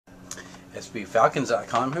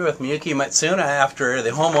SPUFalcons.com here with Miyuki Matsune after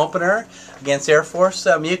the home opener against Air Force.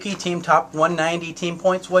 Miyuki, team top 190 team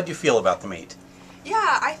points. What do you feel about the meet?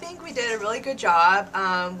 Yeah, I think we did a really good job.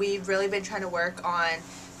 We've really been trying to work on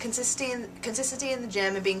consistency in the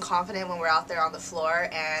gym and being confident when we're out there on the floor.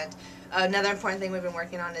 And another important thing we've been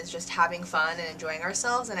working on is just having fun and enjoying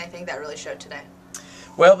ourselves, and I think that really showed today.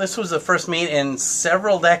 Well, this was the first meet in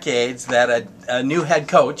several decades that a new head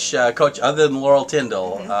coach, coach other than Laurel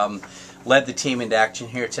Tyndall, led the team into action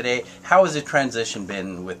here today. How has the transition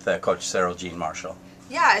been with Coach Sarah Jean Marshall?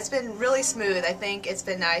 Yeah, it's been really smooth. I think it's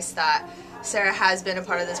been nice that Sarah has been a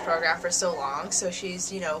part of this program for so long, so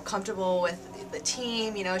she's, comfortable with the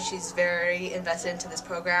team. She's very invested into this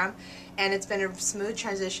program, and it's been a smooth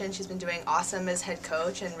transition. She's been doing awesome as head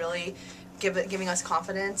coach and really giving us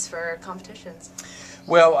confidence for competitions.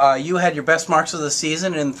 Well, you had your best marks of the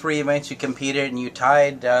season in 3 events you competed, and you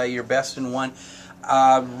tied your best in one.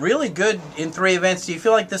 Really good in 3 events. Do you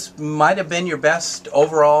feel like this might have been your best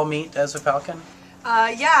overall meet as a Falcon?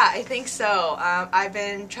 Yeah, I think so. I've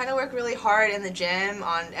been trying to work really hard in the gym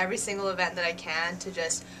on every single event that I can to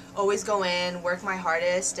just always go in, work my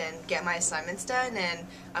hardest, and get my assignments done, and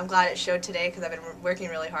I'm glad it showed today because I've been working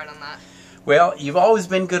really hard on that. Well, you've always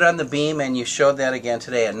been good on the beam, and you showed that again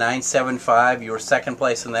today at 9.75. You were second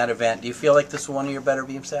place in that event. Do you feel like this is one of your better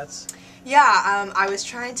beam sets? Yeah, I was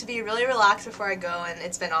trying to be really relaxed before I go, and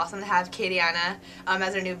it's been awesome to have Katiana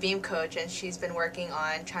as our new beam coach, and she's been working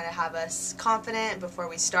on trying to have us confident before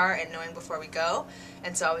we start and knowing before we go.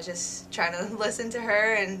 And so I was just trying to listen to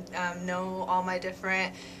her and know all my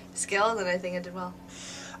different skills, and I think I did well.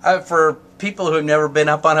 For people who have never been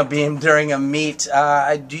up on a beam during a meet,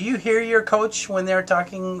 do you hear your coach when they're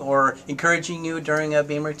talking or encouraging you during a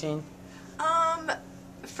beam routine?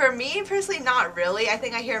 For me personally, not really. I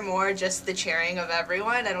think I hear more just the cheering of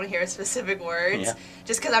everyone. I don't hear specific words,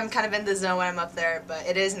 just because I'm kind of in the zone when I'm up there, but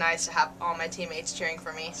it is nice to have all my teammates cheering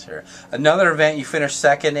for me. Sure. Another event you finished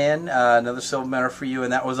second in, another silver medal for you,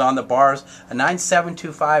 and that was on the bars, a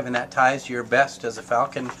 9.725, and that ties your best as a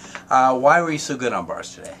Falcon. Why were you so good on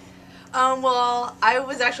bars today? Well, I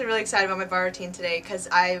was actually really excited about my bar routine today because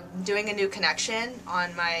I'm doing a new connection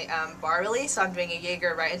on my bar release, so I'm doing a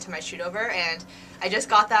Jaeger right into my shoot over, and I just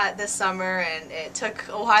got that this summer, and it took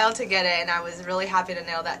a while to get it, and I was really happy to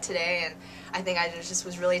nail that today, and I think I just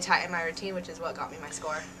was really tight in my routine, which is what got me my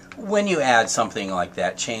score. When you add something like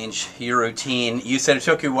that, change your routine, you said it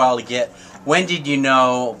took you a while to get. When did you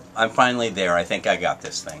know, I'm finally there, I think I got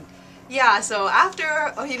this thing? Yeah, so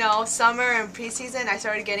after, summer and preseason, I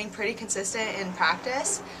started getting pretty consistent in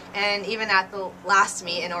practice, and even at the last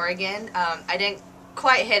meet in Oregon, I didn't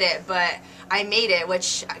quite hit it, but I made it,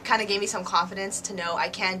 which kind of gave me some confidence to know I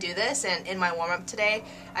can do this, and in my warm-up today,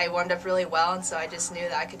 I warmed up really well, and so I just knew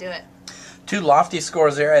that I could do it. 2 lofty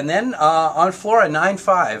scores there, and then on floor at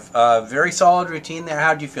 9.5, very solid routine there.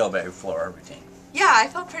 How do you feel about your floor routine? Yeah, I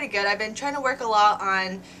felt pretty good. I've been trying to work a lot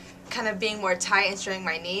on kind of being more tight and straining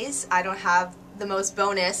my knees. I don't have the most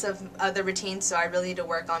bonus of other routines, so I really need to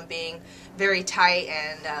work on being very tight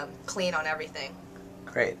and clean on everything.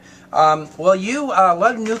 Great. Well, you a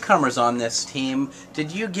lot of newcomers on this team.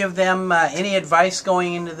 Did you give them any advice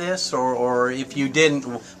going into this, or if you didn't,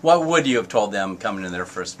 what would you have told them coming to their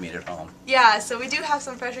first meet at home? Yeah, so we do have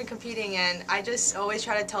some freshmen competing, and I just always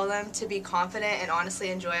try to tell them to be confident and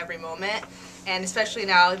honestly enjoy every moment. And especially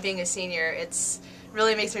now, being a senior, it's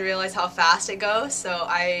really makes me realize how fast it goes, so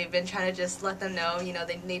I've been trying to just let them know,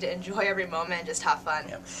 they need to enjoy every moment and just have fun.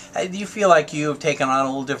 Yeah. Do you feel like you've taken on a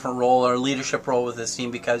little different role or leadership role with this team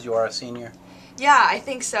because you are a senior? Yeah, I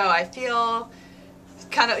think so. I feel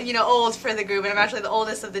kind of, old for the group, and I'm actually the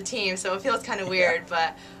oldest of the team, so it feels kind of weird,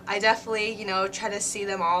 but I definitely, try to see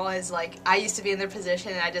them all as, like, I used to be in their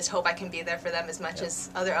position, and I just hope I can be there for them as much as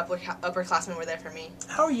other upperclassmen were there for me.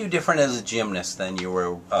 How are you different as a gymnast than you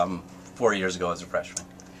were 4 years ago as a freshman?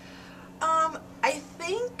 I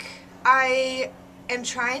think I am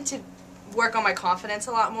trying to work on my confidence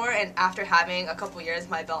a lot more, and after having a couple years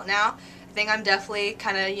my belt now, I think I'm definitely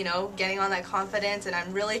kind of, getting on that confidence, and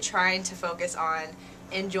I'm really trying to focus on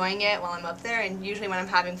enjoying it while I'm up there, and usually when I'm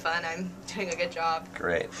having fun, I'm doing a good job.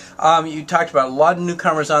 Great. You talked about a lot of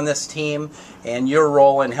newcomers on this team and your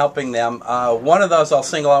role in helping them. One of those, I'll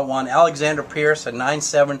single out one, Alexandra Pierce at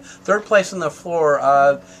 9.7, third place on the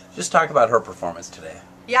floor. Just talk about her performance today.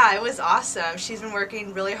 Yeah, it was awesome. She's been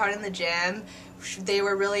working really hard in the gym. They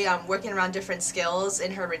were really working around different skills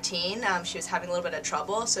in her routine. She was having a little bit of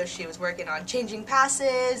trouble, so she was working on changing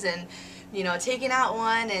passes and taking out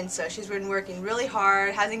one, and so she's been working really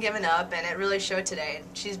hard, hasn't given up, and it really showed today.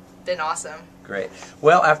 She's been awesome. Great.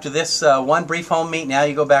 Well, after this one brief home meet, now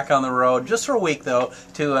you go back on the road, just for a week though,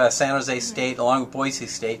 to San Jose State along with Boise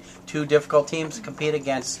State. Two difficult teams to compete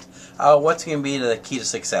against. What's going to be the key to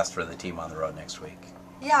success for the team on the road next week?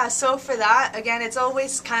 Yeah, so for that, again, it's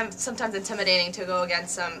always kind of sometimes intimidating to go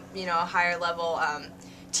against some, higher level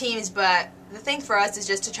teams, but the thing for us is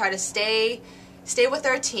just to try to stay with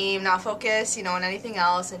our team, not focus, on anything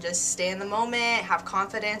else, and just stay in the moment, have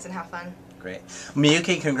confidence, and have fun. Great.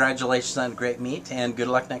 Miyuki, congratulations on a great meet, and good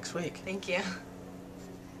luck next week. Thank you.